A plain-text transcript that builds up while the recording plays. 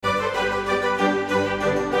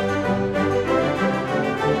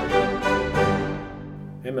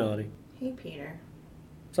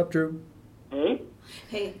What's up, Drew? Hey.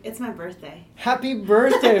 Hey, it's my birthday. Happy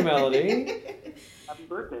birthday, Melody. Happy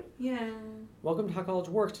birthday. Yeah. Welcome to How College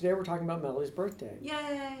Works. Today we're talking about Melody's birthday. Yay.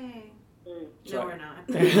 Hey. No, we're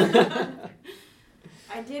not.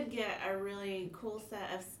 I did get a really cool set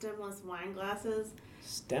of stemless wine glasses.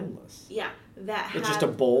 Stemless? Yeah. It's just a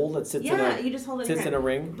bowl that sits you just hold it in a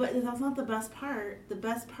ring? But that's not the best part. The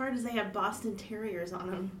best part is they have Boston Terriers on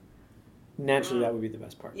them. Naturally, that would be the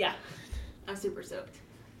best part. Yeah. I'm super stoked.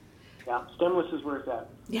 Yeah, stemless is where it's at.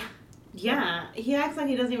 Yeah. Yeah. He acts like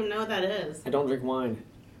he doesn't even know what that is. I don't drink wine.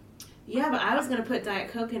 Yeah, but I was going to put Diet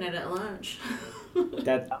Coke in it at lunch.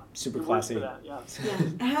 That's super classy. For that, yeah.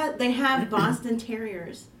 Yeah. They have Boston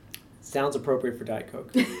Terriers. Sounds appropriate for Diet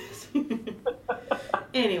Coke.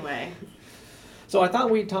 Anyway. So I thought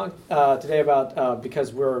we'd talk today about,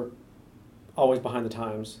 because we're always behind the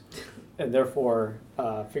times, and therefore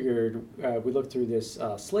figured we looked through this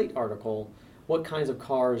Slate article, what kinds of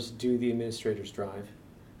cars do the administrators drive?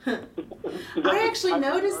 I actually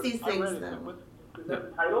noticed these things, though. Is that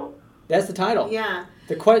the title? That's the title. Yeah.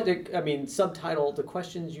 Subtitle, the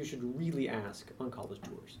questions you should really ask on college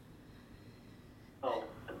tours. Oh,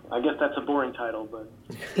 I guess that's a boring title, but...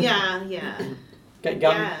 Yeah.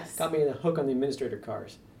 Got me in a hook on the administrator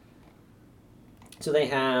cars. So they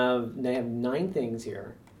have 9 things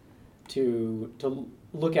here to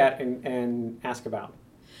look at and ask about.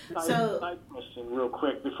 Side question real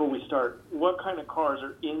quick before we start. What kind of cars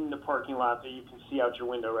are in the parking lot that you can see out your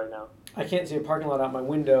window right now? I can't see a parking lot out my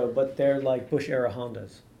window, but they're like Bush-era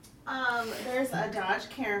Hondas. There's a Dodge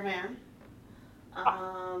Caravan.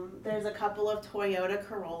 There's a couple of Toyota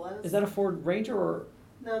Corollas. Is that a Ford Ranger or?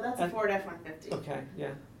 No, that's a Ford F-150. Okay,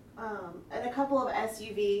 yeah. And a couple of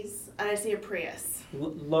SUVs, and I see a Prius.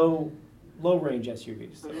 Low range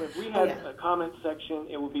SUVs. So if we had a comment section,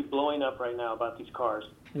 it would be blowing up right now about these cars.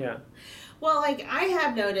 Yeah. Well, I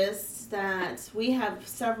have noticed that we have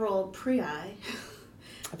several Prii. I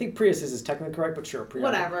think Prius is technically correct, but sure, Prius.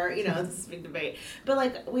 Whatever, it's a big debate.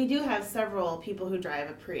 But we do have several people who drive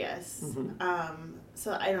a Prius. Mm-hmm.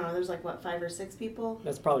 So I don't know, there's 5 or 6 people?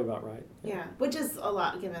 That's probably about right. Yeah, which is a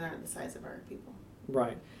lot given the size of our people.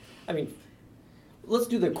 Right. I mean, let's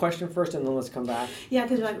do the question first and then let's come back. Yeah,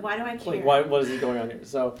 because you're why do I care? What is going on here?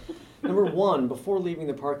 So, number 1, before leaving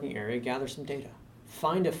the parking area, gather some data.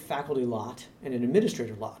 Find a faculty lot and an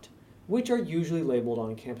administrator lot, which are usually labeled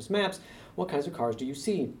on campus maps. What kinds of cars do you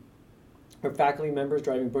see? Are faculty members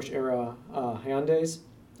driving Bush-era Hyundais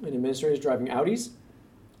and administrators driving Audis?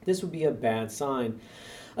 This would be a bad sign.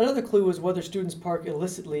 Another clue is whether students park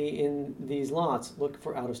illicitly in these lots. Look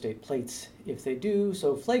for out-of-state plates. If they do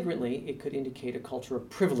so flagrantly, it could indicate a culture of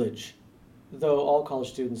privilege, though all college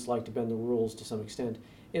students like to bend the rules to some extent.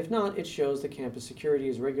 If not, it shows that campus security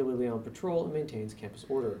is regularly on patrol and maintains campus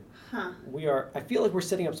order. Huh. I feel like we're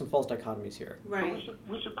setting up some false dichotomies here. Right. So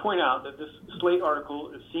we should point out that this Slate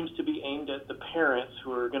article seems to be aimed at the parents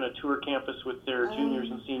who are going to tour campus with their juniors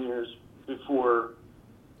and seniors before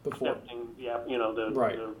accepting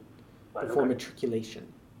before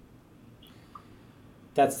matriculation.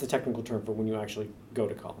 That's the technical term for when you actually go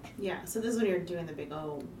to college. Yeah, so this is when you're doing the big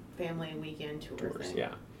old family weekend tours thing.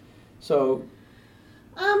 Yeah. So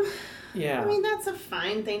yeah. I mean, that's a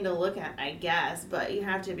fine thing to look at, I guess, but you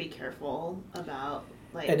have to be careful about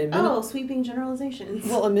sweeping generalizations.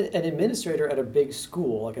 Well, an administrator at a big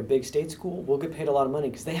school, like a big state school, will get paid a lot of money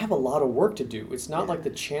because they have a lot of work to do. It's not like the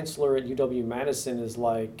chancellor at UW-Madison is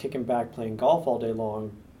kicking back playing golf all day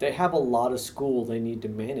long. They have a lot of school they need to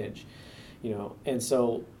manage, and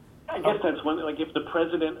so... I guess that's one, if the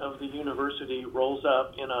president of the university rolls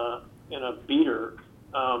up in a beater,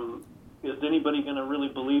 is anybody going to really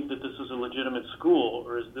believe that this is a legitimate school,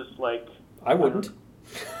 or is this I wouldn't.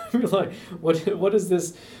 What is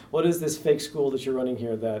this fake school that you're running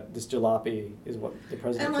here that this jalopy is what the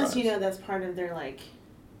president Unless drives? that's part of their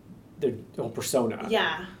their whole persona.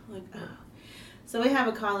 Yeah. So we have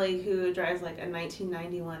a colleague who drives a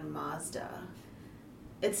 1991 Mazda.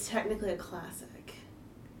 It's technically a classic.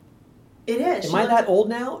 It is. Am I that old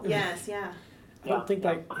now? Yes, yeah. I don't think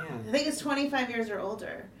that, I think it's 25 years or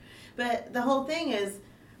older. But the whole thing is,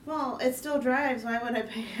 well, it still drives. Why would I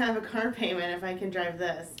have a car payment if I can drive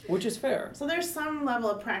this? Which is fair. So there's some level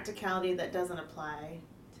of practicality that doesn't apply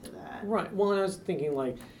to that. Right. Well, and I was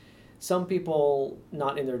thinking some people,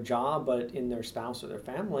 not in their job, but in their spouse or their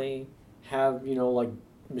family, have,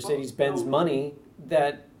 Mercedes-Benz money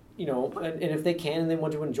that, and if they can and they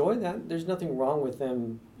want to enjoy that, there's nothing wrong with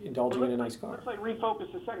them indulging in a nice car. Let's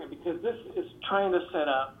refocus a second, because this is trying to set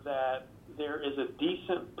up that there is a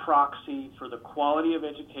decent proxy for the quality of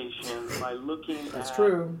education by looking That's at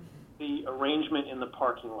true. the arrangement in the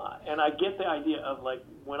parking lot. And I get the idea of, like,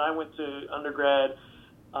 when I went to undergrad,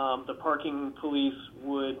 the parking police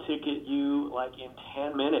would ticket you like in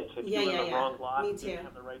 10 minutes if you were in the wrong lot. Me too. Didn't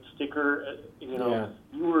have the right sticker. Yeah.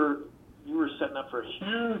 You were setting up for a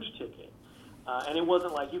huge ticket, and it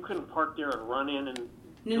wasn't like you couldn't park there and run in and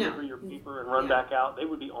deliver your paper and run back out. They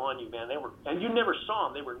would be on you, man. And you never saw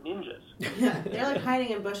them. They were ninjas. Yeah, they're like hiding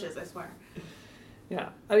in bushes, I swear. Yeah,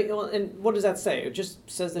 I mean, well, and what does that say? It just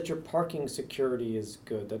says that your parking security is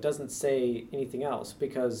good. That doesn't say anything else,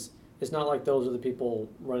 because it's not like those are the people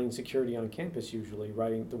running security on campus usually,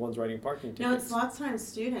 the ones writing parking tickets. No, it's lots of times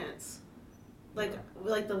students. Like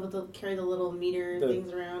they'll carry the little meter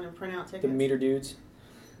things around and print out tickets. The meter dudes.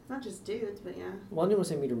 Not just dudes, but yeah. Well, I didn't want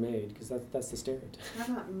to say meter maid, because that's the stereotype.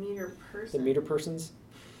 How about meter person? The meter persons.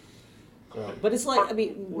 But it's like, I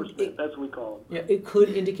mean, that's what we call it. Yeah, it could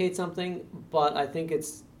indicate something, but I think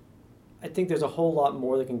there's a whole lot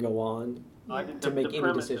more that can go on to make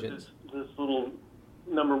any decisions. This little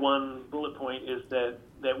number one bullet point is that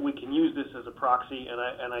we can use this as a proxy,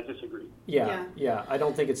 and I disagree. Yeah. I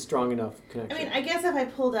don't think it's strong enough connection. I mean, I guess if I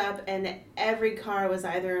pulled up and every car was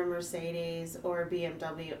either a Mercedes or a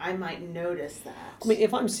BMW, I might notice that. I mean,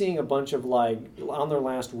 if I'm seeing a bunch of like on their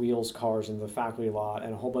last wheels cars in the faculty lot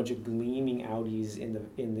and a whole bunch of gleaming Audis in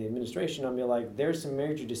the administration, I'll be like, there's some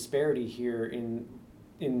major disparity here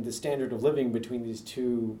in the standard of living between these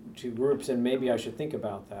two groups, and maybe I should think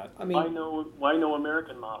about that. I mean, why no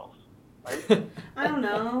American models? Right? I don't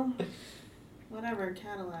know. Whatever,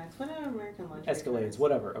 Cadillacs. Whatever American luxury Escalades, cars.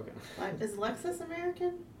 whatever. Okay. Is Lexus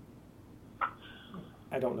American?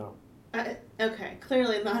 I don't know. Okay,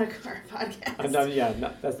 clearly not a car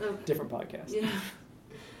podcast. That's a different podcast. Yeah.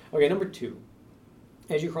 Okay, number 2.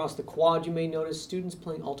 As you cross the quad, you may notice students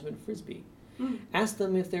playing ultimate frisbee. Ask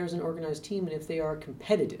them if there's an organized team and if they are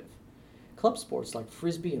competitive. Club sports like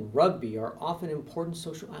frisbee and rugby are often important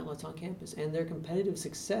social outlets on campus, and their competitive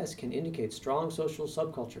success can indicate strong social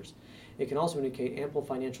subcultures. It can also indicate ample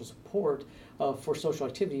financial support for social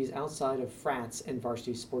activities outside of frats and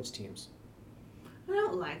varsity sports teams. I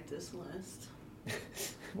don't like this list.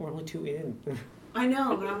 We're only 2 in. I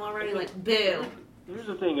know, but I'm already like, boo. Here's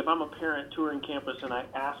the thing. If I'm a parent touring campus and I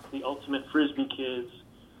ask the ultimate frisbee kids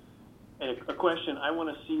a question, I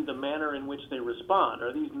want to see the manner in which they respond.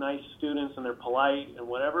 Are these nice students and they're polite and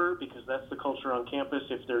whatever? Because that's the culture on campus.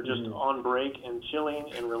 If they're just on break and chilling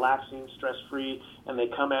and relaxing, stress-free, and they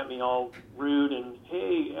come at me all rude and,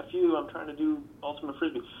 hey, F you, I'm trying to do ultimate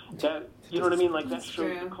frisbee. That, you know what I mean? Like, that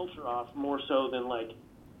shows the culture off more so than, like,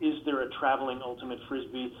 is there a traveling ultimate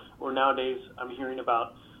frisbee? Or nowadays I'm hearing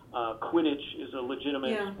about Quidditch is a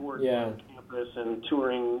legitimate sport on campus, and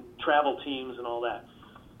touring travel teams and all that.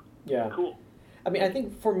 Yeah. Cool. I mean, I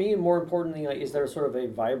think for me, more importantly, like, is there sort of a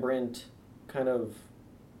vibrant kind of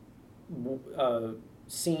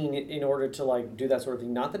scene in order to like do that sort of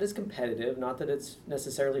thing? Not that it's competitive, not that it's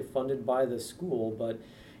necessarily funded by the school, but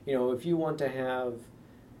if you want to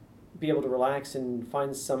be able to relax and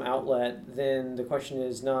find some outlet, then the question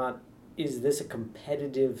is not, is this a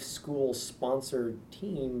competitive school-sponsored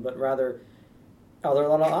team, but rather, are there a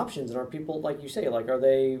lot of options, and are people, like you say, like, are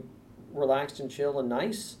they relaxed and chill and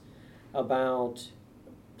nice about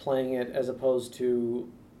playing it, as opposed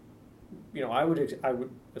to, I would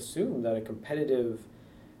assume that a competitive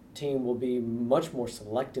team will be much more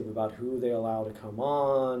selective about who they allow to come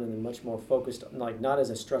on, and much more focused, like, not as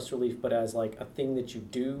a stress relief, but as like a thing that you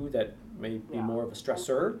do that may be more of a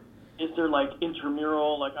stressor. Is there like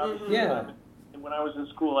intramural, like obviously when I was in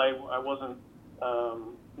school, I wasn't,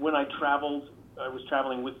 when I traveled, I was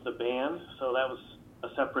traveling with the band, so that was a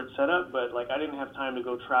separate setup, but like I didn't have time to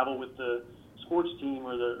go travel with the sports team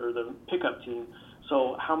or the pickup team.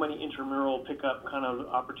 So how many intramural pickup kind of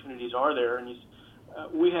opportunities are there? And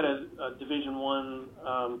we had a Division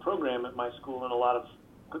I program at my school,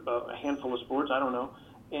 and a handful of sports, I don't know.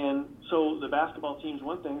 And so the basketball team's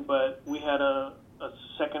one thing, but we had a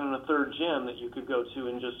second and a third gym that you could go to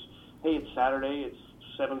and just, hey, it's Saturday, it's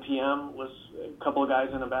 7 p.m., let's a couple of guys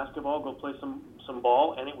in a basketball, go play some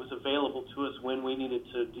ball, and it was available to us when we needed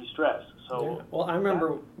to de-stress. So, Well, I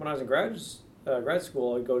remember when I was in grad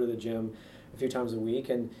school, I'd go to the gym a few times a week,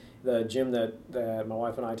 and the gym that my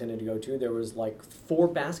wife and I tended to go to, there was like 4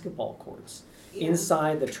 basketball courts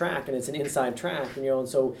inside the track, and it's an inside track, and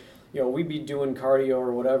so we'd be doing cardio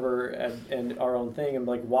or whatever and our own thing, and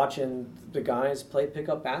like watching the guys play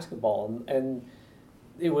pickup basketball, and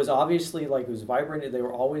it was obviously like, it was vibrant.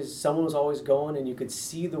 Someone was always going, and you could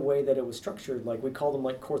see the way that it was structured. Like, we called them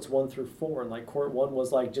like courts 1 through 4, and like court 1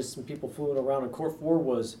 was like just some people fooling around, and court 4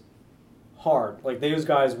 was hard. Like those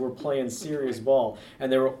guys were playing serious ball,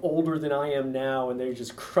 and they were older than I am now, and they're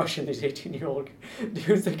just crushing these 18-year-old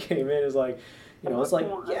dudes that came in. It's like, it's like,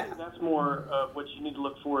 I think that's more what you need to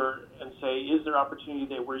look for and say, is there opportunity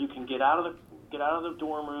there where you can get out of the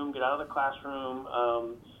dorm room, get out of the classroom,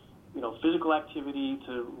 physical activity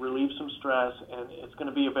to relieve some stress, and it's going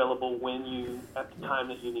to be available at the time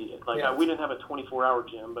that you need it. Like we didn't have a 24-hour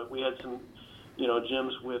gym, but we had some,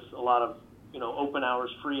 gyms with a lot of, open hours,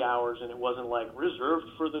 free hours, and it wasn't like reserved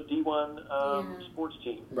for the D1 sports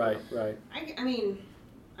team. Right. I mean,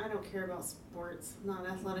 I don't care about sports, not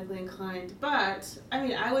athletically inclined, but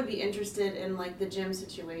I would be interested in like the gym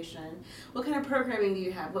situation. What kind of programming do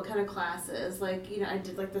you have? What kind of classes? Like, I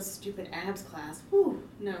did like this stupid abs class. Whew,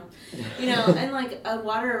 no. And like a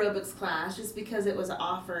water aerobics class just because it was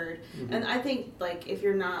offered. Mm-hmm. And I think like if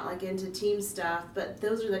you're not like into team stuff, but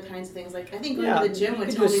those are the kinds of things like I think going to the gym would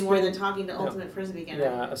tell me more than talking to Ultimate Frisbee beginner.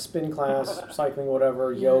 Yeah, a spin class, cycling,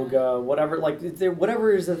 whatever, yoga, whatever. Like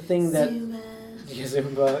whatever is the thing that.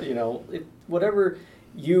 Zumba, whatever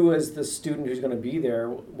you as the student who's going to be there,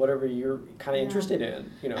 whatever you're kind of interested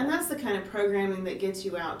in, And that's the kind of programming that gets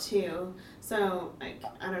you out too. So, like,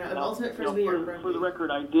 I don't know, Ultimate Frisbee or rugby. For the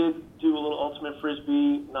record, I did do a little Ultimate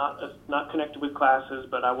Frisbee, not connected with classes,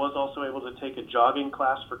 but I was also able to take a jogging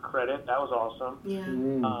class for credit. That was awesome. Yeah.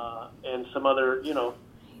 And some other,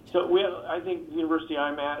 So I think the university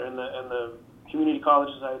I'm at and the community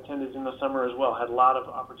colleges I attended in the summer as well had a lot of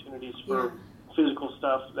opportunities for physical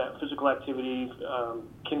stuff, that physical activity,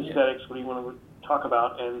 kinesthetics, what do you want to talk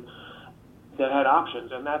about, and that had options,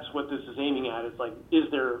 and that's what this is aiming at. It's like, is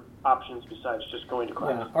there options besides just going to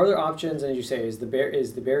class? Yeah. Are there options? And as you say, is the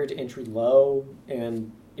barrier to entry low,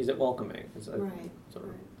 and is it welcoming? Right.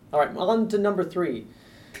 All right. On to number 3.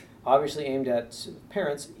 Obviously aimed at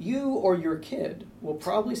parents. You or your kid will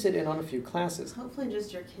probably sit in on a few classes. Hopefully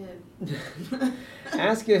just your kid.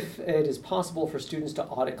 Ask if it is possible for students to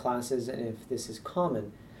audit classes and if this is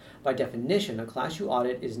common. By definition, a class you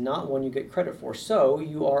audit is not one you get credit for, so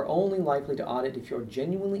you are only likely to audit if you're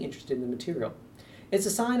genuinely interested in the material. It's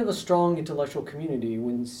a sign of a strong intellectual community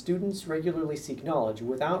when students regularly seek knowledge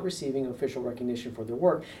without receiving official recognition for their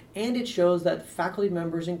work, and it shows that faculty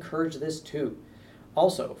members encourage this too.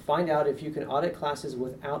 Also, find out if you can audit classes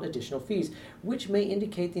without additional fees, which may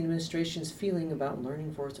indicate the administration's feeling about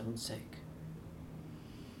learning for its own sake.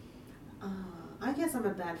 I guess I'm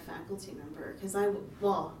a bad faculty member because and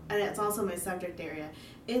it's also my subject area.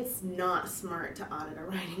 It's not smart to audit a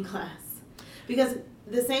writing class because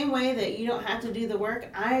the same way that you don't have to do the work,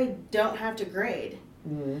 I don't have to grade.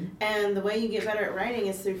 Mm-hmm. And the way you get better at writing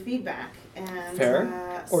is through feedback. And fair.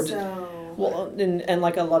 And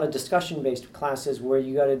like a lot of discussion-based classes where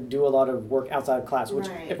you got to do a lot of work outside of class, which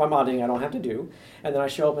if I'm auditing, I don't have to do. And then I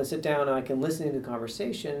show up and sit down and I can listen to the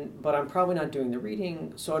conversation, but I'm probably not doing the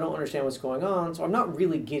reading, so I don't understand what's going on. So I'm not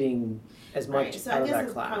really getting as much out of that class. So I guess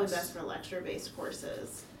it's probably best for lecture-based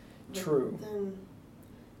courses. True. Then,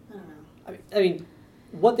 I don't know. I mean,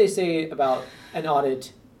 what they say about an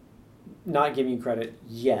audit not giving you credit,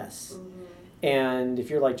 yes. Mm-hmm. And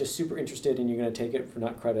if you're like just super interested and you're going to take it for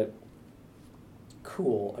not credit,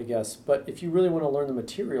 cool, I guess. But if you really want to learn the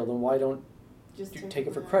material, then why don't you take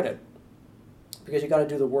it for credit? Because you got to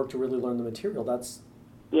do the work to really learn the material. And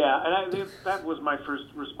I think that was my first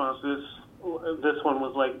response to this. This one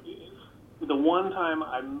was like, the one time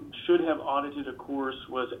I should have audited a course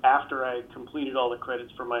was after I had completed all the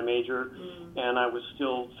credits for my major, and I was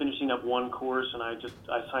still finishing up one course, and I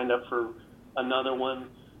signed up for another one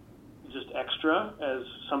just extra as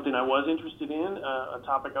something I was interested in, a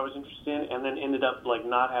topic I was interested in, and then ended up like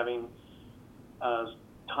not having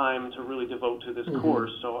time to really devote to this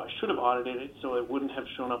course. So I should have audited it so it wouldn't have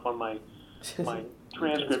shown up on my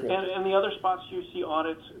transcript. And the other spots you see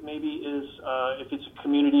audits maybe is if it's a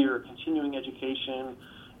community or a continuing education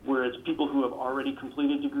where it's people who have already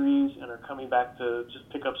completed degrees and are coming back to just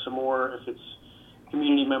pick up some more. If it's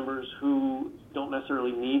community members who don't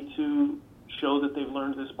necessarily need to show that they've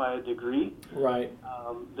learned this by a degree. Right.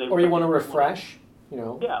 Or you want to refresh,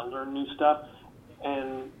 Yeah, learn new stuff.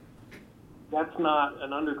 And that's not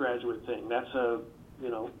an undergraduate thing. That's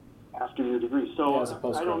after your degree. So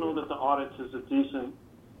I don't know that the audits is a decent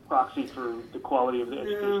proxy for the quality of the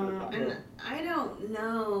education. And I don't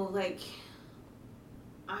know,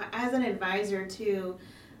 as an advisor too,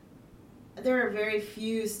 there are very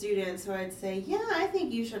few students who I'd say, I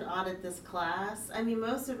think you should audit this class. I mean,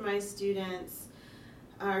 most of my students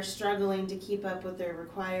are struggling to keep up with their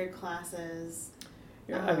required classes.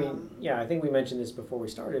 I think we mentioned this before we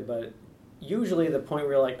started, but usually the point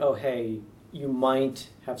where you're like, oh, hey, you might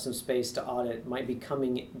have some space to audit,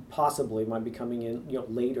 possibly might be coming in,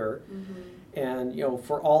 later. And,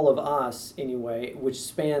 for all of us anyway, which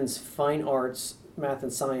spans fine arts, math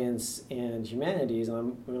and science, and humanities, and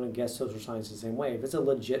I'm going to guess social science the same way. If it's a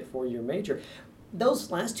legit 4-year major,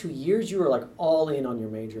 those last 2 years you were like all in on your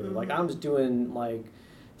major. Like I was doing like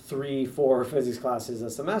 3-4 physics classes a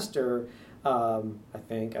semester. I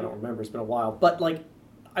think, I don't remember, it's been a while, but like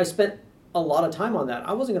I spent a lot of time on that.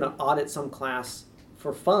 I wasn't going to audit some class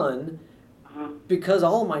for fun because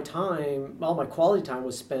all my quality time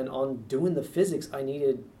was spent on doing the physics I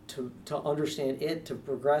needed to understand it, to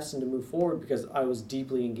progress and to move forward, because I was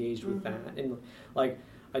deeply engaged with that. And like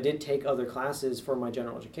I did take other classes for my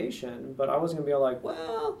general education, but I wasn't going to be like,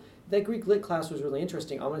 well, that Greek Lit class was really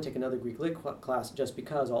interesting, I'm going to take another Greek Lit class just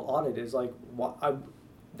because I'll audit it. It's like,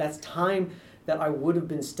 that's time that I would have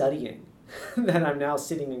been studying that I'm now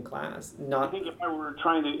sitting in class. I think if I were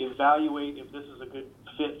trying to evaluate if this is a good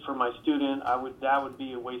fit for my student, that would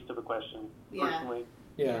be a waste of a question, personally.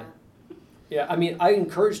 Yeah, I mean, I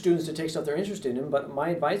encourage students to take stuff they're interested in, but my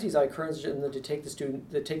advice is I encourage them to take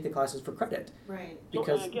the classes for credit. Right.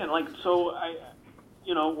 Because when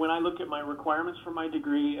I look at my requirements for my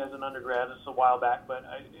degree as an undergrad, it's a while back, but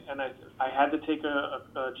I had to take a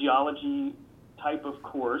geology type of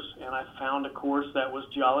course, and I found a course that was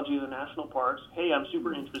geology of the national parks. Hey, I'm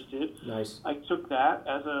super interested. Nice. I took that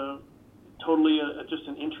as just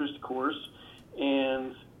an interest course,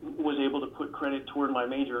 and was able to put credit toward my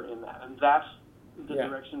major in that. And that's the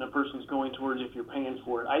direction a person's going towards if you're paying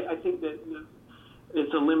for it. I think that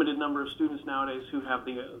it's a limited number of students nowadays who have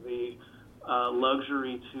the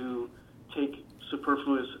luxury to take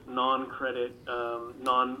superfluous non-credit,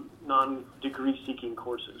 non-degree seeking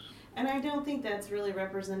courses. And I don't think that's really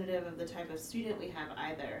representative of the type of student we have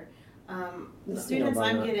either. The students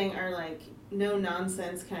I'm getting are like no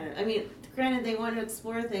nonsense kind of. I mean, granted, they want to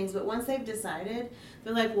explore things, but once they've decided,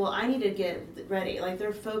 they're like, well, I need to get ready. Like,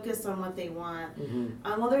 they're focused on what they want.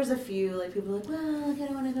 Well, there's a few, like, people are like, well, I kind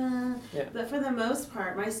of want to go. Yeah. But for the most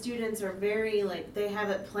part, my students are very, like, they have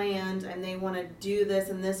it planned, and they want to do this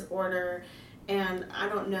in this order. And I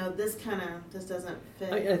don't know, this doesn't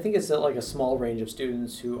fit. I think it's like a small range of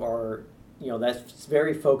students who are, that's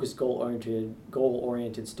very focused,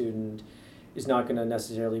 goal-oriented student is not going to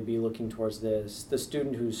necessarily be looking towards this. The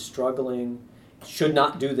student who's struggling should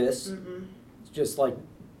not do this. Just like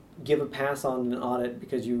give a pass on an audit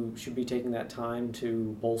because you should be taking that time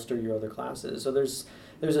to bolster your other classes. So there's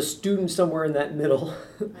a student somewhere in that middle,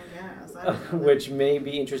 I guess, which may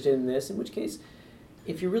be interested in this, in which case,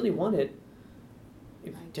 if you really want it,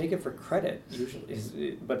 take it for credit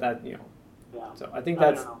usually, but that, so I think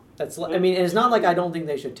that's I mean, it's not like I don't think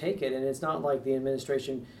they should take it, and it's not like the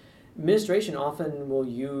administration often will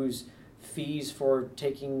use fees for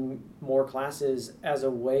taking more classes as a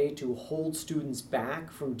way to hold students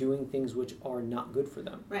back from doing things which are not good for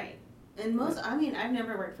them. Right. And I've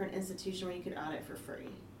never worked for an institution where you could audit for free.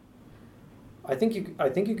 I think you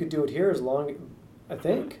could do it here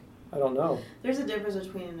I don't know. There's a difference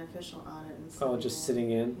between an official audit and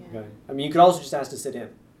sitting in. Yeah. Okay. I mean, you could also just ask to sit in.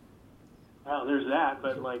 Well, there's that,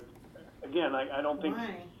 but again, I don't think.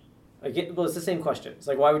 Why? Well, it's the same question. It's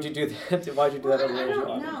like, why would you do that? Why would you do that? I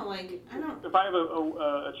don't know. If I have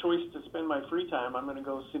a choice to spend my free time, I'm going to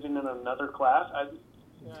go sit in another class.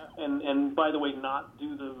 And by the way, not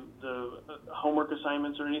do the homework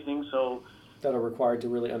assignments or anything. So that are required to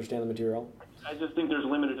really understand the material. I just think there's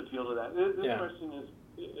limited appeal to that. This question is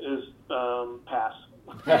pass.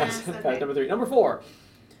 Pass. Okay. Pass. Number 3. Number 4.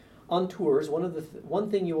 On tours, one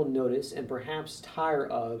thing you will notice and perhaps tire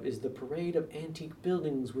of is the parade of antique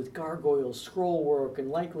buildings with gargoyles, scrollwork, and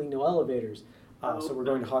likely no elevators. So we're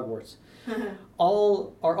going to Hogwarts.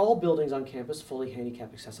 Are all buildings on campus fully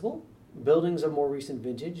handicap accessible? Buildings of more recent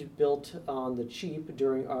vintage, built on the cheap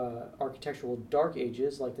during architectural dark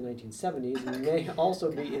ages like the 1970s, may also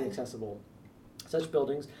be inaccessible. Such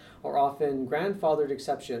buildings are often grandfathered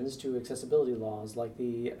exceptions to accessibility laws like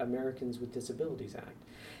the Americans with Disabilities Act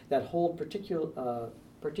that hold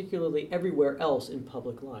particularly everywhere else in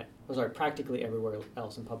public life. Practically everywhere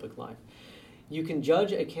else in public life. You can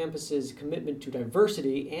judge a campus's commitment to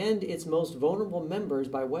diversity and its most vulnerable members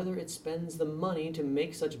by whether it spends the money to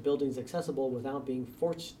make such buildings accessible without being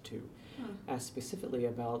forced to. Ask specifically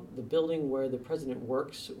about the building where the president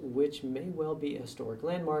works, which may well be a historic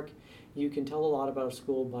landmark. You can tell a lot about a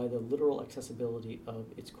school by the literal accessibility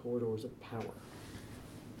of its corridors of power.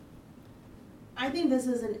 I think this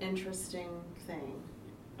is an interesting thing.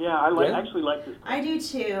 Yeah, actually like this. I do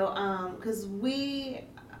too, because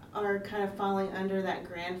are kind of falling under that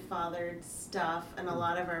grandfathered stuff in a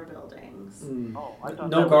lot of our buildings. Oh, I thought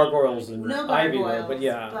No gargoyles and No ivy, gargoyles, though, but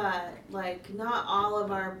yeah. but like not all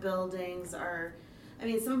of our buildings are. I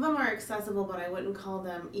mean, some of them are accessible, but I wouldn't call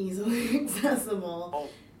them easily accessible. Oh,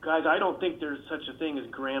 guys, I don't think there's such a thing as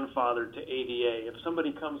grandfathered to ADA. If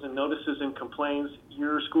somebody comes and notices and complains,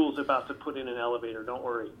 your school's about to put in an elevator. Don't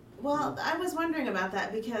worry. Well, I was wondering about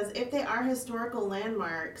that because if they are historical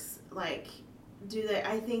landmarks, like, do they?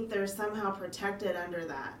 I think they're somehow protected under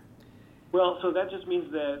that. Well, so that just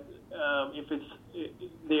means that if it's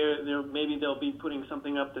there, maybe they'll be putting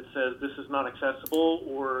something up that says this is not accessible,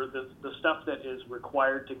 or the stuff that is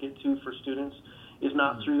required to get to for students is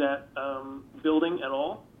not through that building at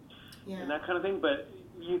all, and that kind of thing. But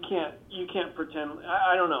you can't pretend.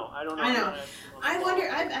 I don't know. I know. I wonder.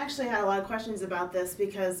 I've actually had a lot of questions about this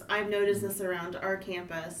because I've noticed this around our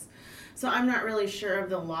campus. So I'm not really sure of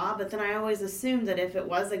the law, but then I always assumed that if it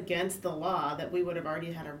was against the law, that we would have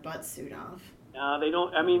already had our butts sued off. They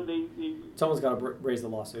don't. I mean, they Someone's got to raise the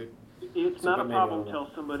lawsuit. It's not a problem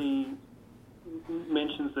until somebody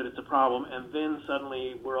mentions that it's a problem, and then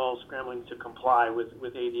suddenly we're all scrambling to comply with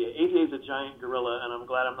ADA. ADA is a giant gorilla, and I'm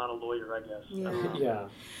glad I'm not a lawyer, I guess. Yeah.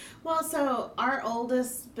 Well, so our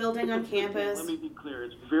oldest building on campus. Let me be clear.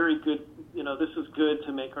 It's very good. You know, this is good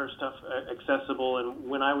to make our stuff accessible. And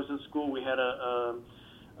when I was in school, we had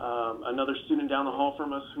another student down the hall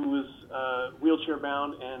from us who was wheelchair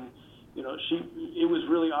bound, and you know, it was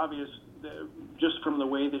really obvious that just from the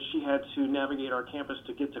way that she had to navigate our campus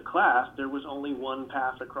to get to class, there was only one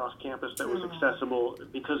path across campus that was accessible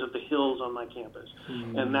because of the hills on my campus.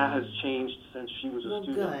 And that has changed since she was a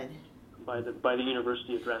student. Good. By the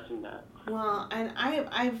university addressing that. Well, and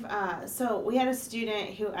I've so we had a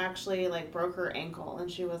student who actually like broke her ankle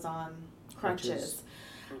and she was on crutches.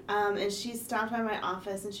 And she stopped by my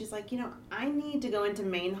office and she's like, you know, I need to go into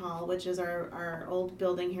Main Hall, which is our old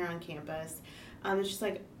building here on campus. And she's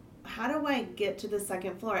like, how do I get to the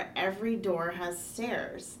second floor? Every door has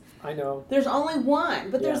stairs. I know. There's only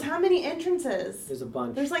one, but there's how many entrances? There's a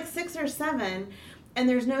bunch. There's like 6 or 7. And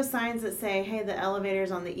there's no signs that say, hey, the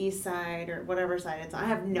elevator's on the east side or whatever side it's on. I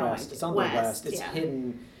have no idea. It's on the west. It's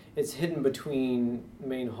hidden. It's hidden between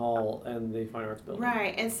Main Hall and the Fine Arts Building.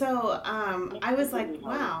 Right. And so I was like,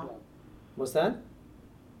 wow. What's that?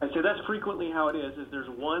 I say that's frequently how it is there's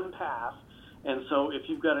one path. And so if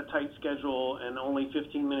you've got a tight schedule and only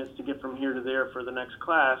 15 minutes to get from here to there for the next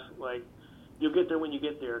class, like, you'll get there when you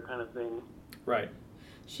get there kind of thing. Right.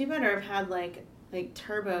 She better have had, like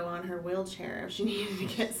turbo on her wheelchair if she needed to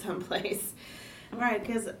get someplace. Right,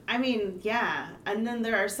 because, I mean, yeah. And then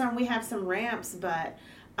we have some ramps, but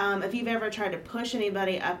if you've ever tried to push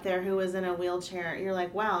anybody up there who was in a wheelchair, you're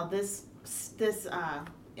like, wow, this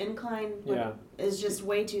incline is just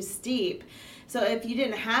way too steep. So if you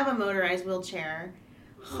didn't have a motorized wheelchair,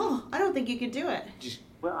 I don't think you could do it.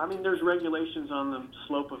 Well, I mean, there's regulations on the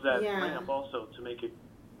slope of that ramp also to make it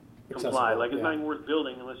comply. Like, it's not even worth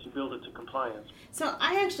building unless you build it to compliance. So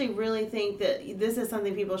I actually really think that this is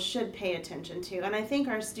something people should pay attention to, and I think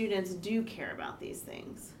our students do care about these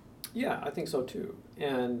things. Yeah, I think so too.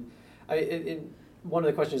 And one of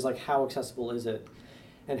the questions is like, how accessible is it,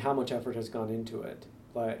 and how much effort has gone into it?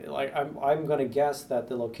 Like I'm going to guess that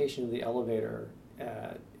the location of the elevator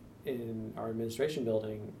in our administration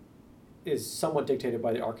building is somewhat dictated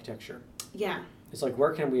by the architecture. Yeah. It's like,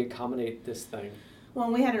 where can we accommodate this thing?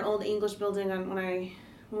 Well, we had an old English building when I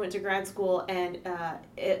went to grad school, and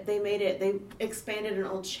they expanded an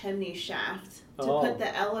old chimney shaft to put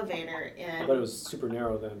the elevator in. But it was super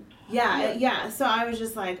narrow then. Yeah. So I was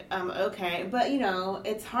just like, okay. But, you know,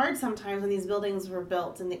 it's hard sometimes when these buildings were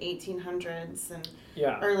built in the 1800s and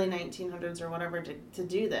early 1900s or whatever to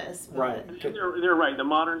do this. But. Right. They're right. The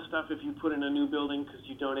modern stuff, if you put in a new building because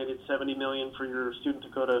you donated $70 million for your student to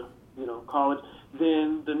go to, college,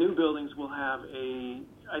 then the new buildings will have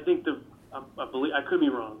I could be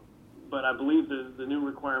wrong, but I believe the new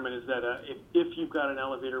requirement is that if you've got an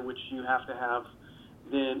elevator, which you have to have,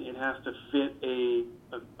 then it has to fit a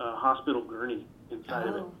hospital gurney inside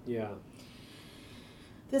of it. Yeah.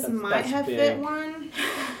 This might have fit one,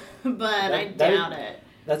 but I doubt it.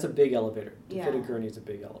 That's a big elevator. To fit a gurney is a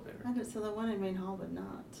big elevator. So the one in Main Hall would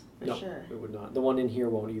not, for sure. No, it would not. The one in here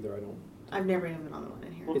won't either, I've never even been on the one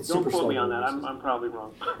in here. Well, don't quote me on that. I'm probably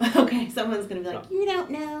wrong. Okay, someone's going to be like, you don't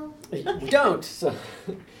know. You don't. So,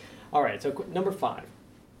 all right, so number 5.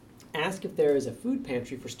 Ask if there is a food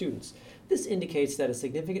pantry for students. This indicates that a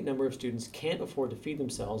significant number of students can't afford to feed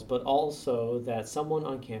themselves, but also that someone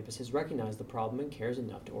on campus has recognized the problem and cares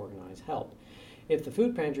enough to organize help. If the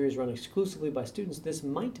food pantry is run exclusively by students, this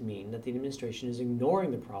might mean that the administration is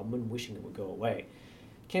ignoring the problem and wishing it would go away.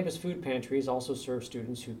 Campus food pantries also serve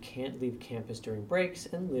students who can't leave campus during breaks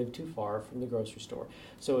and live too far from the grocery store.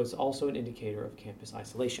 So it's also an indicator of campus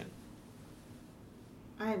isolation.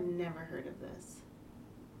 I've never heard of this.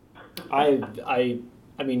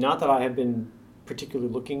 I mean, not that I have been particularly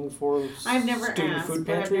looking for I've never student asked, food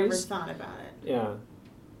but pantries. I've never thought about it. Yeah.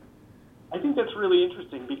 I think that's really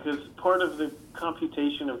interesting because part of the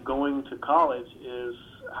computation of going to college is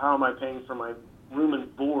how am I paying for my room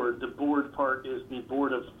and board. The board part is the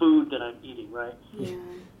board of food that I'm eating, right? Yeah.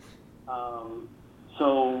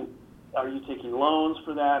 So are you taking loans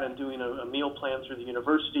for that and doing a meal plan through the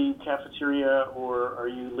university cafeteria, or are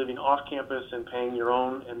you living off campus and paying your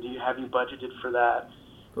own, and have you budgeted for that?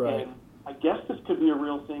 Right. And I guess this could be a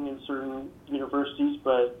real thing in certain universities,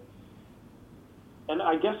 and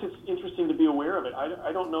I guess it's interesting to be aware of it.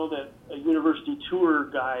 I don't know that a university tour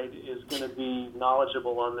guide is going to be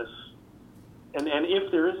knowledgeable on this. And if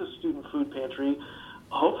there is a student food pantry,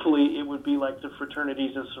 hopefully it would be like the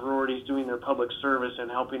fraternities and sororities doing their public service and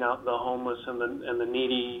helping out the homeless and the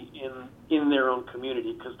needy in their own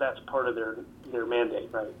community, because that's part of their mandate,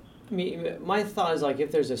 right? I mean, my thought is like if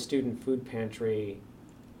there's a student food pantry,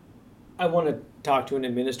 I want to talk to an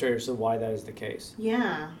administrator as to why that is the case.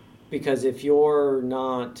 Yeah. Because if you're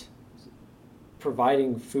not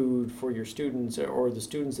providing food for your students, or the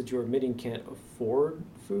students that you're admitting can't afford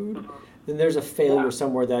food, then there's a failure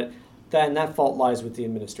somewhere that fault lies with the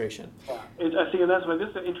administration. Yeah, I think, and that's why this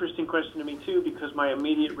is an interesting question to me too, because my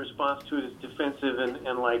immediate response to it is defensive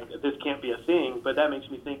and like this can't be a thing. But that makes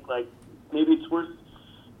me think like maybe it's worth.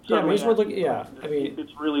 Yeah, maybe it's worth looking. Yeah, I mean,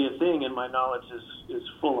 it's really a thing, and my knowledge is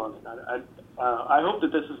full on it. I hope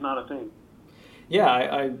that this is not a thing.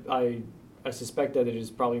 Yeah, I suspect that it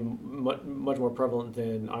is probably much more prevalent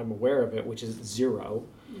than I'm aware of it, which is zero.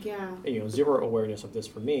 Yeah. Zero awareness of this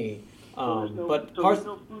for me. So there's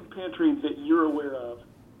no food pantry that you're aware of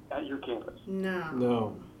at your campus?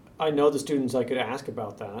 No. I know the students I could ask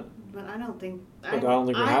about that. But I don't think. I don't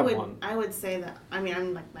think we have one. I would say that. I mean,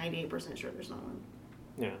 I'm like 98% sure there's not one.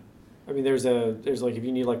 Yeah. I mean, there's like if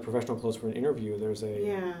you need like professional clothes for an interview, there's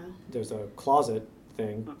a closet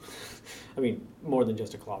thing. I mean, more than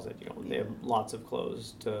just a closet. They have lots of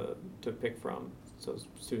clothes to pick from, so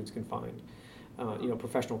students can find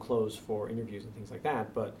professional clothes for interviews and things like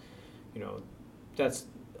that. But that's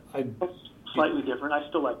slightly different. I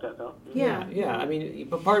still like that though. Yeah. I mean,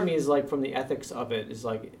 but part of me is like from the ethics of it is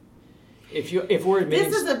like if we're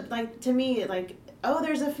admitting this is to me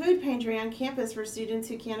there's a food pantry on campus for students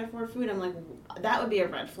who can't afford food. I'm like, that would be a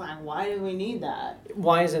red flag. Why do we need that?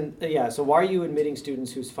 So why are you admitting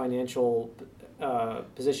students whose financial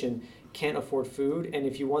position can't afford food? And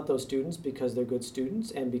if you want those students because they're good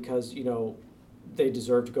students and because they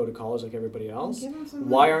deserve to go to college like everybody else,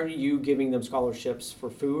 why aren't you giving them scholarships for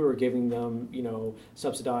food or giving them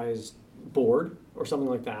subsidized board or something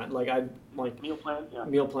like that? Meal plan. Yeah.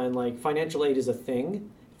 Meal plan. Like financial aid is a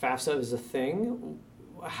thing. FAFSA is a thing.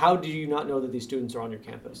 How do you not know that these students are on your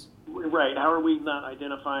campus? Right. How are we not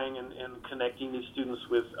identifying and connecting these students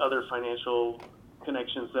with other financial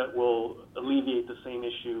connections that will alleviate the same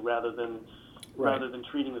issue rather than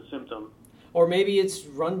treating the symptom? Or maybe it's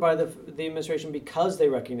run by the administration because they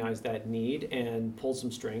recognize that need and pull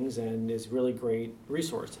some strings and is really great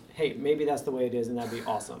resource. Hey, maybe that's the way it is, and that'd be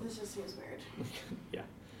awesome. This just seems weird. Yeah.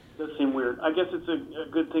 Does seem weird. I guess it's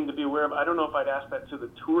a good thing to be aware of. I don't know if I'd ask that to the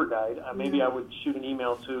tour guide. Maybe I would shoot an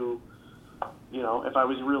email to, if I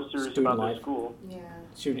was real serious Student about Life. their school. Yeah.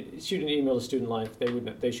 Shoot an email to Student Life.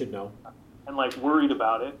 They should know. And worried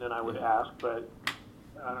about it, then I would ask, but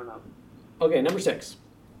I don't know. Okay, number 6.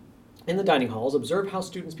 In the dining halls, observe how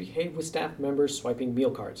students behave with staff members swiping meal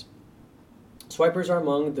cards. Swipers are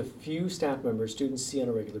among the few staff members students see on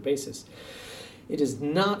a regular basis. It is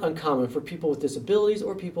not uncommon for people with disabilities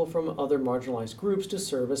or people from other marginalized groups to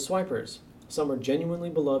serve as swipers. Some are genuinely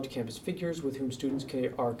beloved campus figures with whom students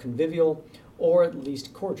are convivial or at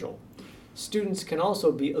least cordial. Students can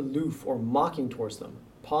also be aloof or mocking towards them.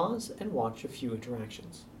 Pause and watch a few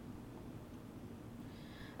interactions.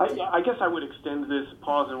 I guess I would extend this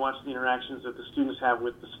pause and watch the interactions that the students have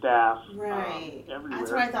with the staff. Right. Everywhere.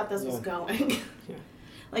 That's where I thought this was going. Yeah.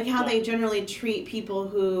 Like how they generally treat people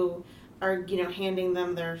who are, handing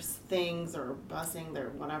them their things or busing their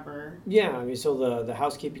whatever. Yeah, I mean, so the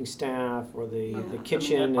housekeeping staff or the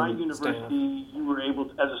kitchen at my and university, staff. you were able,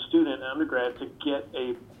 to, as a student, undergrad, to get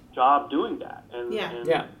a job doing that. And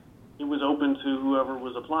it was open to whoever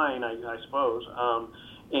was applying, I suppose.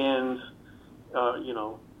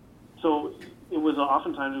 So it was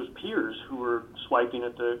oftentimes it was peers who were swiping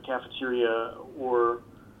at the cafeteria or,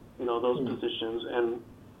 those positions.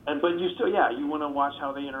 But you still, you want to watch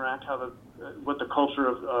how they interact, how what the culture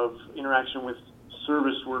of interaction with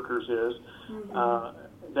service workers is,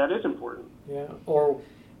 that is important. Yeah, or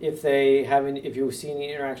if you see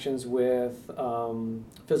any interactions with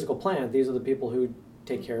physical plant, these are the people who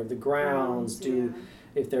take care of the grounds,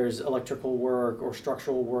 if there's electrical work or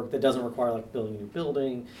structural work that doesn't require like building a new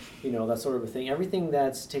building, that sort of a thing. Everything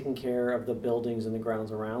that's taking care of the buildings and the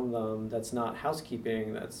grounds around them, that's not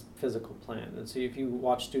housekeeping, that's physical plant. And so if you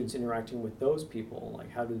watch students interacting with those people,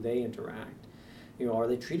 like how do they interact? Are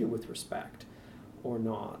they treated with respect or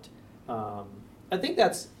not? I think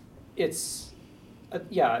I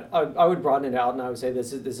would broaden it out, and I would say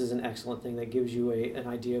this is an excellent thing that gives you an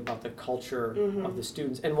idea about the culture of the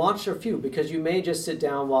students. And watch a few, because you may just sit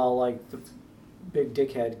down while like the big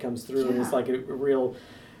dickhead comes through and it's like a real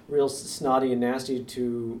snotty and nasty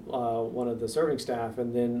to one of the serving staff,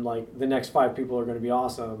 and then like the next 5 people are going to be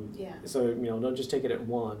awesome. Yeah. So don't just take it at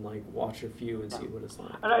one. Like watch a few and see what it's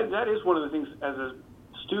like. And that is one of the things as a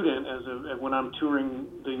student, when I'm touring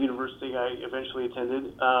the university I eventually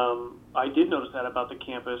attended, I did notice that about the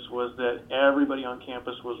campus, was that everybody on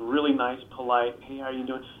campus was really nice, polite. Hey, how are you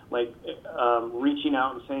doing? Like reaching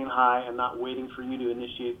out and saying hi and not waiting for you to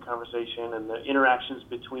initiate the conversation. And the interactions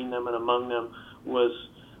between them and among them was,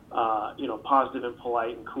 positive and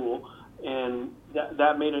polite and cool. And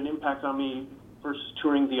that made an impact on me versus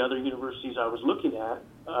touring the other universities I was looking at.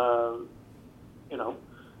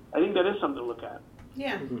 I think that is something to look at.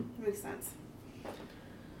 Yeah, that makes sense.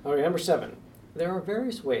 All right, number 7. There are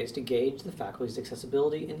various ways to gauge the faculty's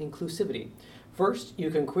accessibility and inclusivity. First, you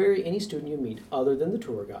can query any student you meet other than the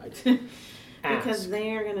tour guide. Because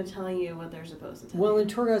they are going to tell you what they're supposed to tell you. Well, and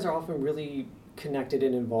tour guides are often really connected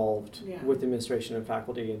and involved with administration and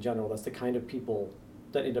faculty in general. That's the kind of people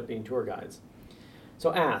that end up being tour guides.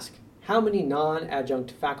 So ask, how many non-adjunct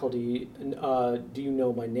faculty do you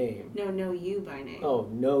know by name? No, know you by name. Oh,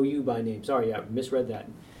 know you by name. Sorry, I misread that.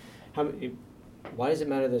 Why does it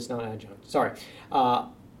matter that it's not adjunct? Sorry. How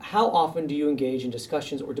often do you engage in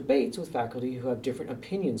discussions or debates with faculty who have different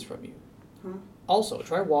opinions from you? Also,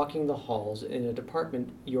 try walking the halls in a department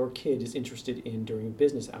your kid is interested in during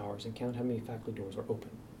business hours and count how many faculty doors are open.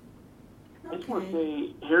 I just want to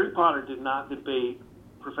say Harry Potter did not debate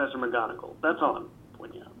Professor McGonagall. That's all I'm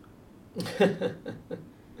pointing out.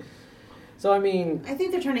 So, I mean... I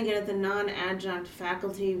think they're trying to get at the non-adjunct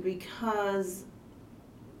faculty because...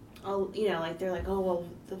 they're like, oh, well,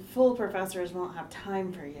 the full professors won't have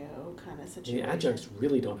time for you, kind of situation. The adjuncts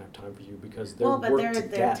really don't have time for you because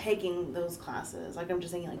they're taking those classes. Like, I'm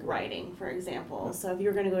just thinking, like, writing, for example. Yeah. So if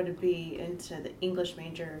you're going to go into the English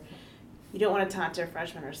major, you don't want to talk to a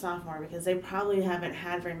freshman or sophomore because they probably haven't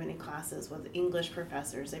had very many classes with English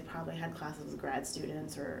professors. They probably had classes with grad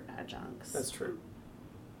students or adjuncts. That's true.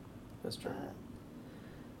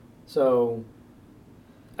 So,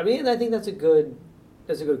 I mean, I think that's a good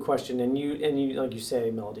question, and you like you say,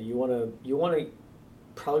 Melody, you want to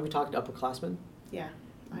probably be talking to upperclassmen. Yeah,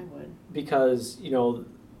 I would. Because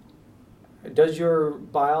does your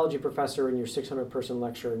biology professor in your 600-person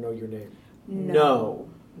lecture know your name? No.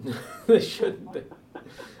 They shouldn't.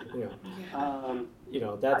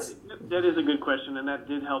 That's that is a good question, and that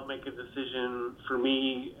did help make a decision for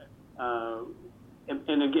me.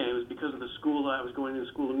 And again, it was because of the school. I was going to the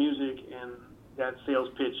School of Music, and that sales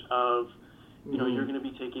pitch of you're going to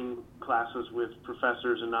be taking classes with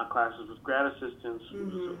professors and not classes with grad assistants.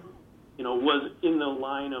 So, was in the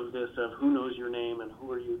line of this of who knows your name and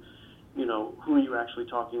who are you actually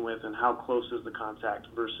talking with and how close is the contact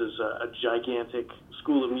versus a gigantic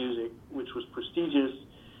School of Music, which was prestigious.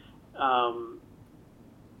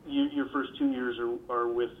 Your first 2 years are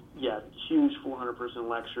with huge 400-person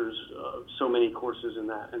lectures, so many courses in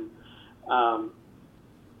that, and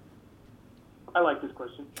I like this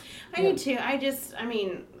question. I do too.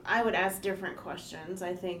 I would ask different questions,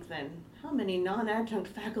 I think, than how many non-adjunct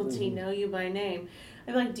faculty know you by name.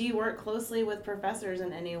 I'd be like, do you work closely with professors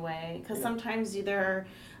in any way? Because sometimes there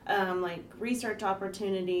are like research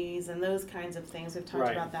opportunities and those kinds of things. We've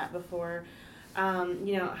talked about that before.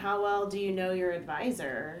 How well do you know your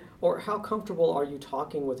advisor? Or how comfortable are you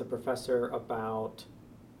talking with a professor about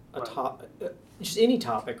just any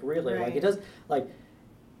topic, really? Right. Like it does, like.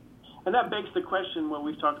 And that begs the question, what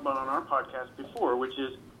we've talked about on our podcast before, which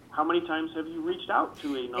is, how many times have you reached out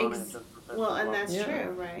to a non-adjunct professor? Well, and that's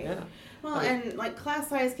true, right? Yeah. Well, and like class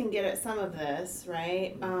size can get at some of this,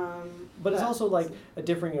 right? But it's also like a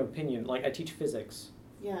differing opinion. Like I teach physics.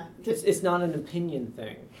 Yeah. It's not an opinion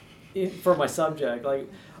thing for my subject. Like,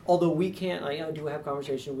 although we can't, I do have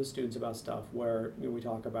conversations with students about stuff where we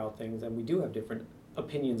talk about things and we do have different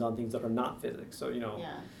opinions on things that are not physics. So,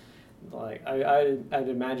 Yeah. Like I'd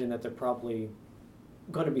imagine that they're probably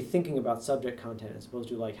going to be thinking about subject content as opposed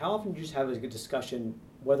to like how often do you just have a good discussion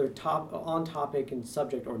whether on topic and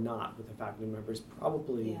subject or not with the faculty member is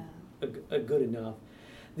probably a good enough.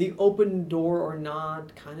 The open door or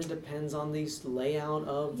not kind of depends on the layout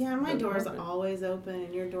of my door is always open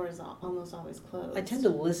and your door is almost always closed. I tend to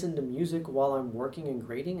listen to music while I'm working and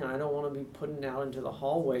grading, and I don't want to be putting out into the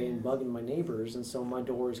hallway and bugging my neighbors, and so my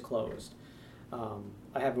door is closed.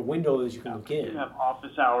 I have a window that you can look in. You have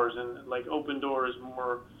office hours, and like open door is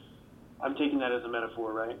more. I'm taking that as a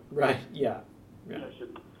metaphor, right? Right. Yeah.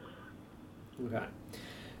 Okay.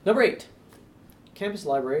 Number 8. Campus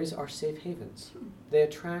libraries are safe havens. They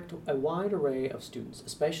attract a wide array of students,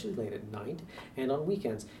 especially late at night and on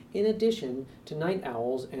weekends, in addition to night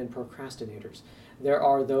owls and procrastinators. There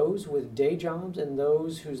are those with day jobs and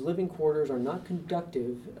those whose living quarters are not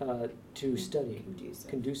conducive to studying.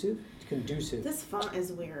 Conducive. This font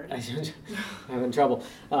is weird. I'm having trouble.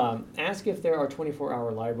 Ask if there are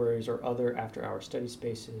 24-hour libraries or other after-hour study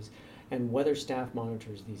spaces and whether staff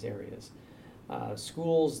monitors these areas.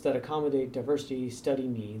 Schools that accommodate diversity study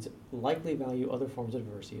needs likely value other forms of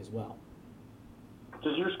diversity as well.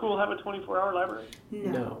 Does your school have a 24-hour library?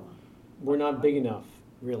 No. We're not big enough,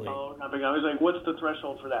 really. Oh, not big enough. I was like, what's the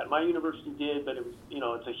threshold for that? My university did, but it was,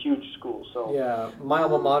 it's a huge school, so. Yeah, my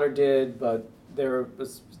alma mater did, but they're a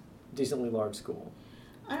decently large school.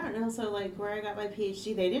 I don't know. So, like, where I got my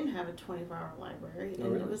PhD, they didn't have a 24-hour library.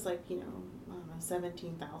 And It was like,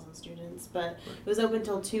 17,000 students. But it was open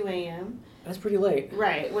till 2 a.m. That's pretty late.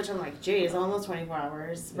 Right, which I'm like, geez, almost 24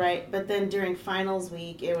 hours, right? But then during finals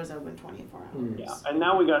week, it was open 24 hours. Yeah, and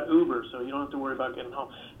now we got Uber, so you don't have to worry about getting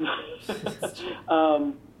home.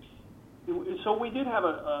 So we did have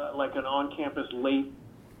an on-campus late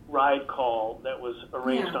ride call that was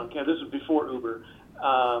arranged on campus. This was before Uber.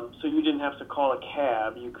 So you didn't have to call a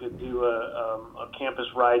cab. You could do a campus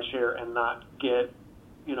ride share and not get,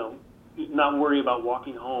 not worry about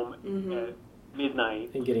walking home at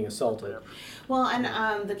midnight. And getting assaulted. Well,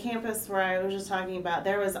 and the campus where I was just talking about,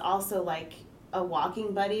 there was also like a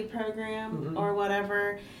walking buddy program or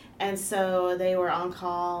whatever. And so they were on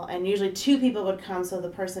call, and usually 2 people would come, so the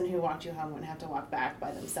person who walked you home wouldn't have to walk back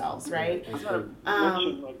by themselves, right? I gotta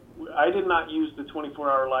mention, I did not use the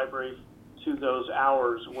 24-hour library to those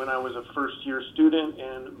hours when I was a first-year student,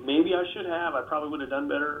 and maybe I should have. I probably would have done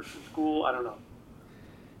better in school. I don't know.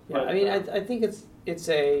 Yeah, but, I mean, I think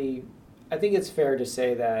I think it's fair to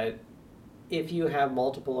say that if you have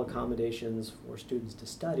multiple accommodations for students to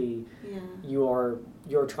study, you're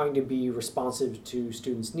trying to be responsive to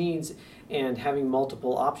students' needs, and having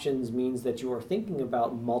multiple options means that you are thinking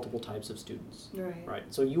about multiple types of students. Right.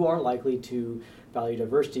 So you are likely to value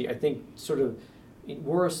diversity. I think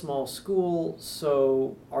we're a small school,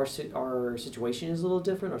 so our situation is a little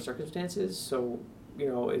different, our circumstances. So,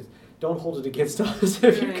 don't hold it against us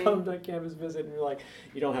if you come to a campus visit and you're like,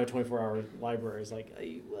 you don't have a 24-hour library. It's like,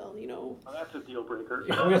 well, Well, that's a deal breaker.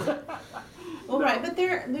 Well, right, but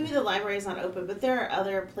maybe the library is not open, but there are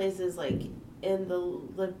other places like in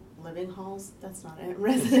the living halls. That's not it.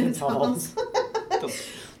 Residence halls.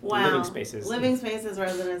 Living spaces. Living spaces,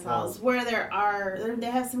 residence halls, where they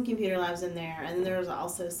have some computer labs in there, and there's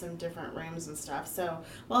also some different rooms and stuff. So,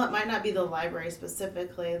 while it might not be the library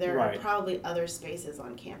specifically, there are probably other spaces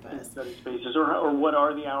on campus. Study spaces, or what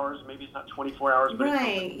are the hours? Maybe it's not 24 hours. But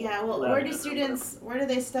right, yeah. Well, where do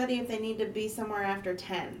they study if they need to be somewhere after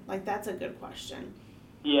 10? Like, that's a good question.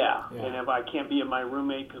 Yeah, and if I can't be at my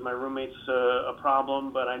roommate because my roommate's a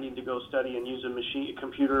problem, but I need to go study and use a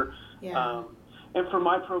computer. Yeah. And for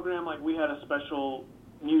my program, like we had a special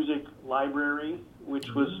music library, which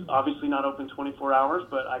was obviously not open 24 hours,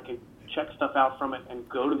 but I could check stuff out from it and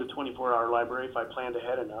go to the 24-hour library if I planned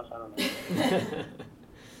ahead enough. I don't know.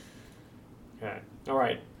 Okay. All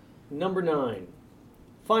right. Number 9.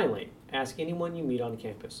 Finally, ask anyone you meet on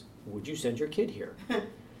campus, would you send your kid here?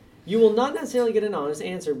 You will not necessarily get an honest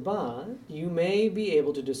answer, but you may be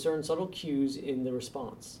able to discern subtle cues in the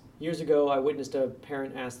response. Years ago, I witnessed a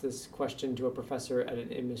parent ask this question to a professor at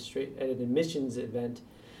an admissions event.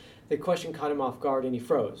 The question caught him off guard and he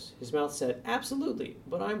froze. His mouth said, "Absolutely,"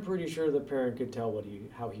 but I'm pretty sure the parent could tell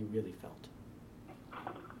how he really felt.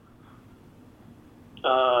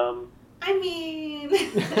 I mean...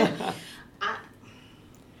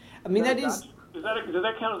 I mean, that is... Does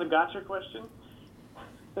that count as a gotcha question?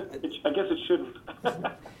 I guess it shouldn't.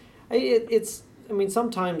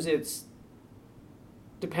 Sometimes it's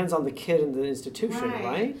depends on the kid and the institution,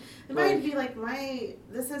 right? It might be like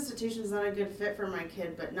this institution is not a good fit for my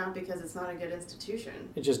kid, but not because it's not a good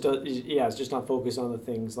institution. It just does. Yeah, it's just not focused on the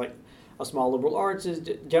things like a small liberal arts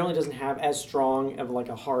generally doesn't have as strong of like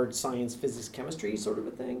a hard science, physics, chemistry sort of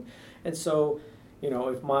a thing, and so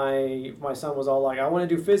If my son was all like, I want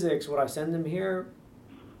to do physics, would I send him here?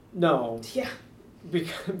 No. Yeah.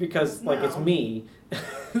 Because like, it's No. me.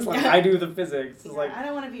 It's like, I do the physics. It's like, I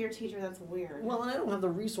don't want to be your teacher. That's weird. well, I don't have the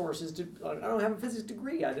resources I don't have a physics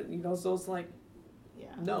degree. So it's like, Yeah.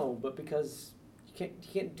 no, but because you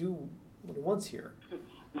can't do what he wants here.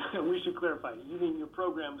 We should clarify. You mean your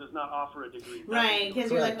program does not offer a degree? Right, because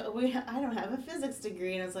you're Correct. like, I don't have a physics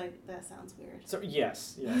degree, and it's like, that sounds weird. So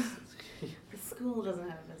yes. The school doesn't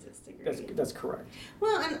have a physics degree. That's correct.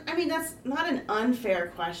 Well, and I mean, that's not an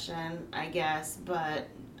unfair question, I guess, but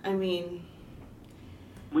I mean,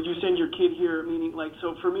 Would you send your kid here? Meaning, like,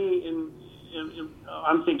 so for me,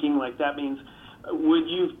 I'm thinking like that means, would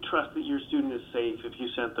you trust that your student is safe if you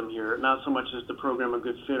sent them here? Not so much as the program a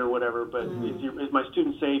good fit or whatever, but is my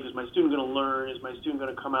student safe? Is my student going to learn? Is my student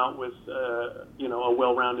going to come out with, a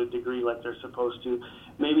well-rounded degree like they're supposed to?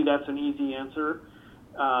 Maybe that's an easy answer.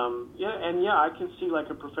 I can see like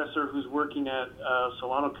a professor who's working at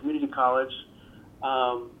Solano Community College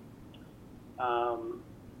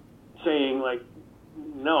saying like,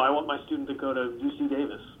 no, I want my student to go to UC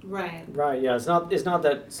Davis. right. Right. Yeah. It's not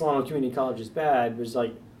that Solano Community College is bad. It's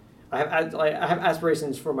like I have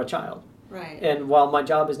aspirations for my child, Right. and while my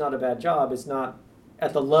job is not a bad job, it's not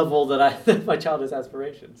at the level that my child has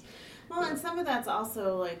aspirations. Well, and some of that's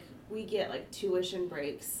also like we get like tuition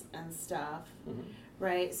breaks and stuff,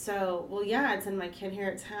 right? So, well, yeah, I'd send my kid here;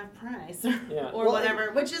 it's half price, or Well,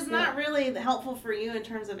 whatever, which is not really helpful for you in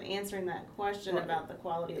terms of answering that question Right. about the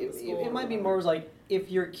quality of the school. It might be more like if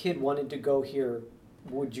your kid wanted to go here,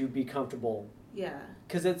 would you be comfortable? Yeah.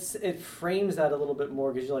 Because it frames that a little bit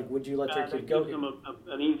more. Because you're like, would you let your kid go gives here? them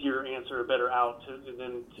an easier answer, a better out,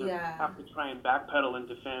 than to Yeah. have to try and backpedal and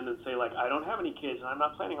defend and say like, I don't have any kids and I'm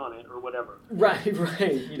not planning on it or whatever. Right.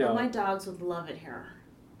 Well, my dogs would love it here.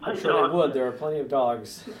 I'm sure they would. There are plenty of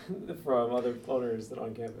dogs from other owners that are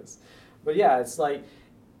on campus. But yeah, it's like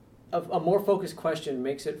a more focused question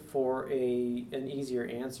makes it for an easier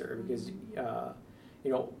answer because,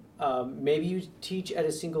 maybe you teach at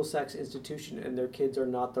a single-sex institution and their kids are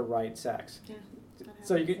not the right sex. Yeah.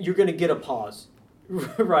 So you're going to get a pause,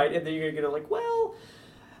 right? And then you're going to get like, well,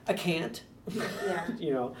 I can't.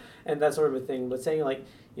 Yeah. And that sort of a thing. But saying like,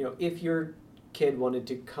 if your kid wanted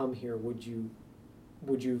to come here, would you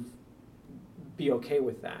be okay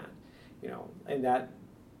with that? And that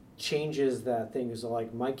changes that thing. So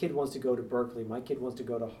like, my kid wants to go to Berkeley, my kid wants to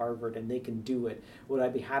go to Harvard, and they can do it. Would I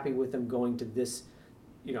be happy with them going to this,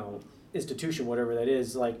 institution, whatever that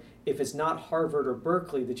is? Like, if it's not Harvard or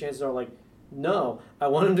Berkeley, the chances are like, no, I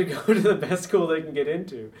want them to go to the best school they can get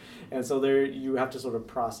into. And so there, you have to sort of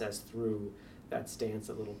process through that stance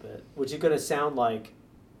a little bit, which is going to sound like,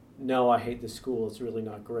 no, I hate this school, it's really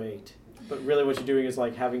not great. But really what you're doing is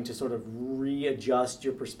like having to sort of readjust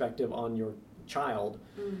your perspective on your child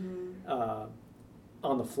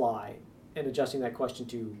on the fly, and adjusting that question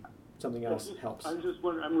to something else helps. I'm just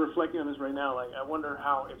wondering, I'm reflecting on this right now, like I wonder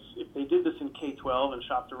how, if they did this in K-12 and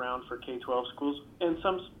shopped around for K-12 schools, and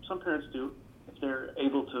some parents do, if they're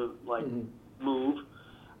able to like move,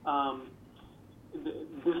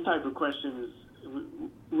 this type of question is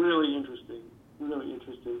really interesting.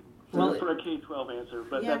 Well, for a K-12 answer,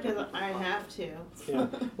 but Yeah, that's because I have to. Yeah.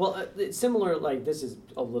 Well, it's similar, like, this is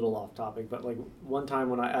a little off topic, but like one time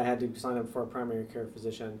when I had to sign up for a primary care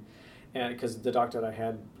physician, and because the doctor that I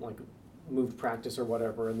had like moved practice or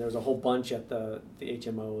whatever, and there was a whole bunch at the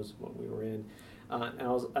HMOs when we were in,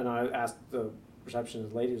 and I asked the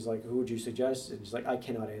receptionist lady, was like, who would you suggest? And she's like, I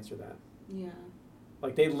cannot answer that. Yeah.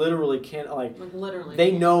 Like, they literally can't, like literally.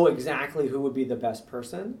 they know exactly who would be the best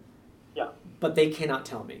person. Yeah. But they cannot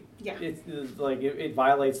tell me. Yeah. It's like it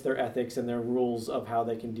violates their ethics and their rules of how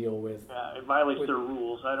they can deal with. It violates their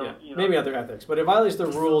rules. I don't. Yeah, maybe not their ethics, but it violates their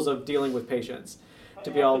rules of dealing with patients.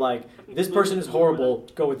 To be all like, this person is horrible,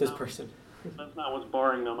 go with this person. That's not what's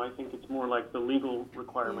barring them. I think it's more like the legal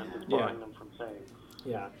requirement that's barring them from saying.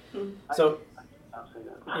 Yeah. So. I'll say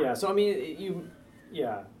that. Yeah. So I mean,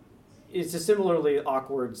 it's a similarly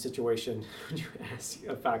awkward situation when you ask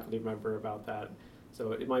a faculty member about that.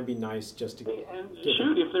 So it might be nice just to. And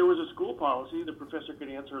shoot, if there was a school policy, the professor could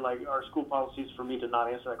answer like, our school policy is for me to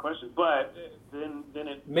not answer that question. But then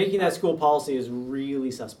it. Making that school policy is really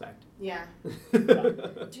suspect. Yeah. Do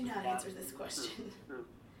not answer this question.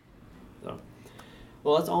 So,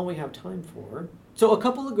 well, that's all we have time for. So a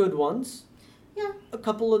couple of good ones. Yeah. A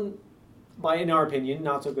couple of, in our opinion,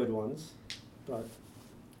 not so good ones, but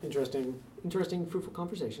interesting, fruitful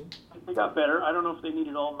conversation. They got better. I don't know if they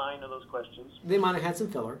needed all 9 of those questions. They might have had some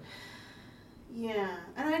filler. Yeah,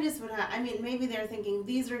 and I just would have, I mean, maybe they're thinking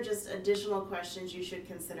these are just additional questions you should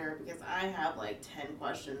consider because I have like 10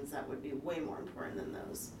 questions that would be way more important than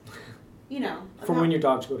those. You know. From when your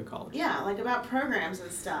dogs go to college. Yeah, like about programs and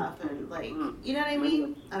stuff and like, you know what I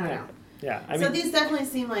mean? I don't know. Yeah, I so mean, these definitely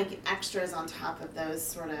seem like extras on top of those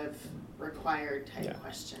sort of required type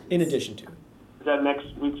questions. in addition to. Is that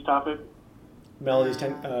next week's topic? Melody's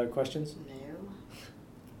 10 questions? No.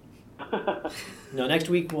 No, next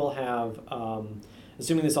week we'll have,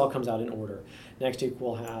 assuming this all comes out in order, next week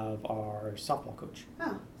we'll have our softball coach.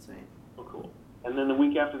 Oh, sweet. Oh, cool. And then the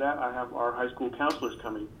week after that, I have our high school counselors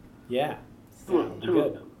coming. Yeah. Two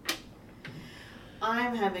of them.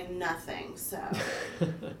 I'm having nothing, so.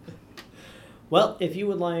 Well, if you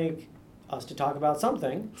would like us to talk about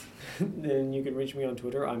something, then you can reach me on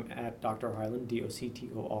Twitter. I'm at Dr. Hyland,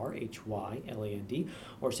 DoctorHyland,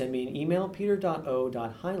 or send me an email,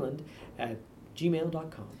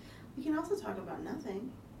 peter.o.hyland@gmail.com. We can also talk about nothing.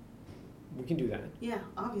 We can do that. Yeah,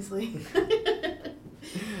 obviously.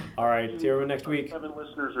 All right, see everyone next week. 7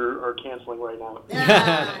 listeners are canceling right now. No,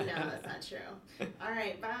 that's not true. All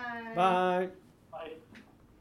right, bye. Bye.